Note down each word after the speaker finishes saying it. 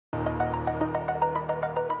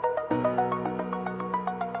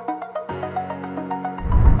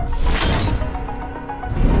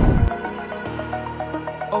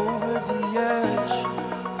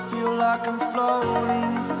like I'm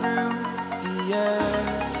floating through the air.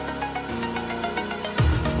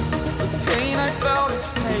 The pain I felt is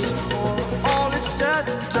paid for, all is said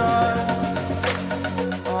and done.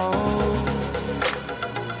 Oh,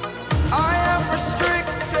 I am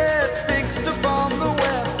restricted, fixed upon the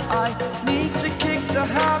web. I need to kick the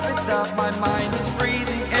habit that my mind is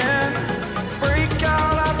breathing in. Break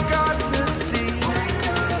out, I've got to see.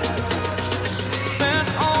 Spent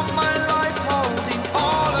all my life holding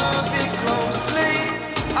all of it closely.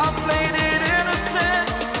 I played it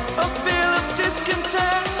innocent, a feel of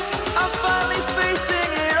discontent. I'm finally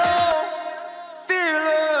facing it all,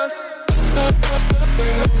 fearless.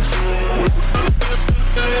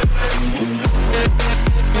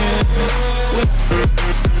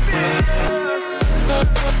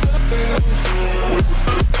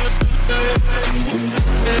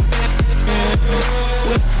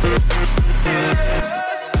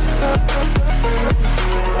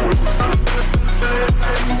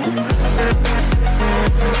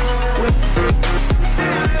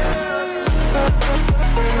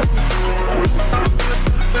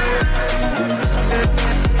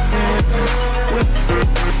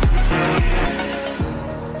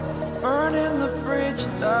 Burning the bridge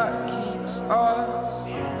that keeps us.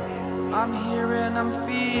 I'm here and I'm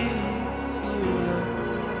feeling fearless.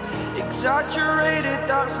 Exaggerated,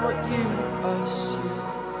 that's what you assume.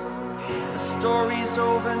 The story's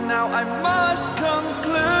over now, I must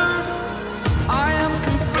conclude. I am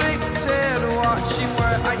conflicted, watching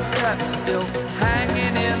where I step still,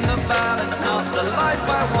 hanging in the balance. Not the life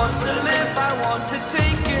I want to live, I want to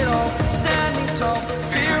take it all. Standing tall,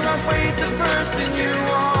 fear outweighed the person you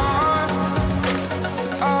are.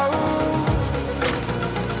 Oh,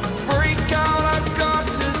 break out, I've got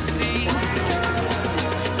to see.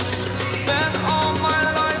 Spent all my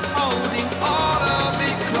life holding all of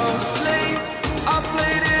it closely. I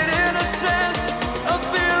played it innocent, a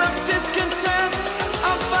feel of discontent.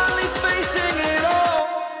 I'm finally facing it all,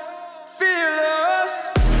 fearless.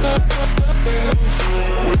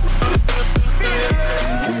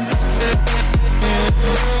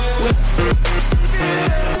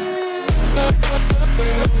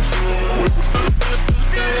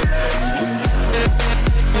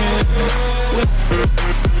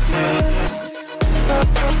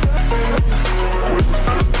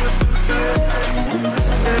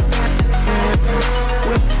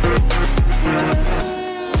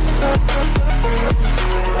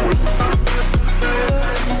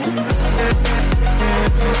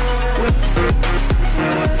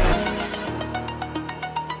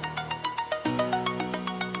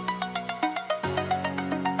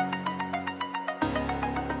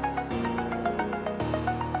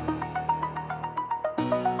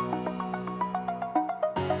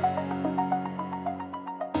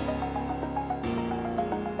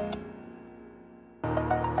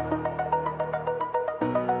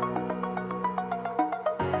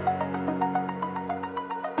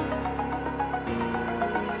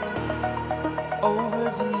 Over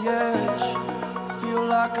the edge, feel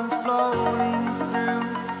like I'm floating through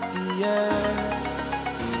the air.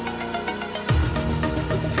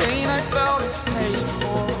 The pain I felt is paid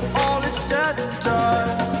for, all is said and done.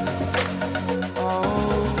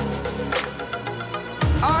 Oh,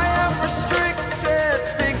 I am restricted,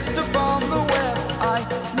 fixed upon the web. I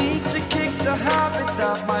need to kick the habit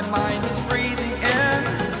that my mind is breathing in.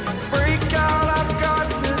 Break out, I've got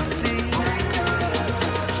to see.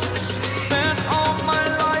 Spent all my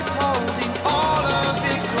life holding all of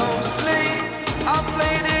it closely. I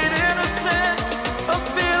played it innocent, a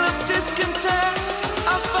feel of discontent.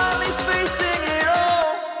 I'm finally facing it all,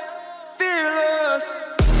 fearless.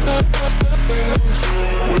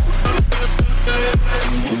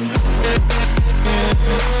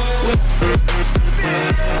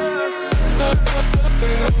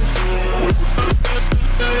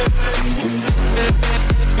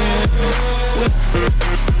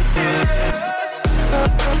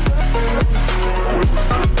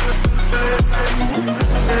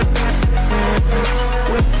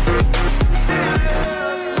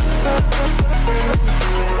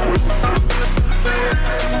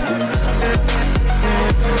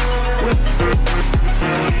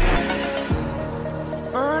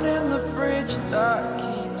 Burning the bridge that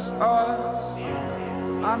keeps us.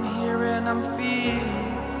 I'm here and I'm feeling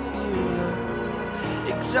fearless.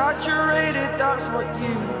 Exaggerated, that's what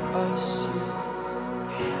you assume.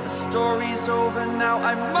 The story's over now,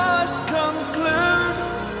 I must conclude.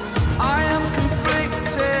 I am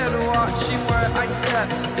conflicted, watching where I step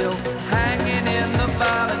still,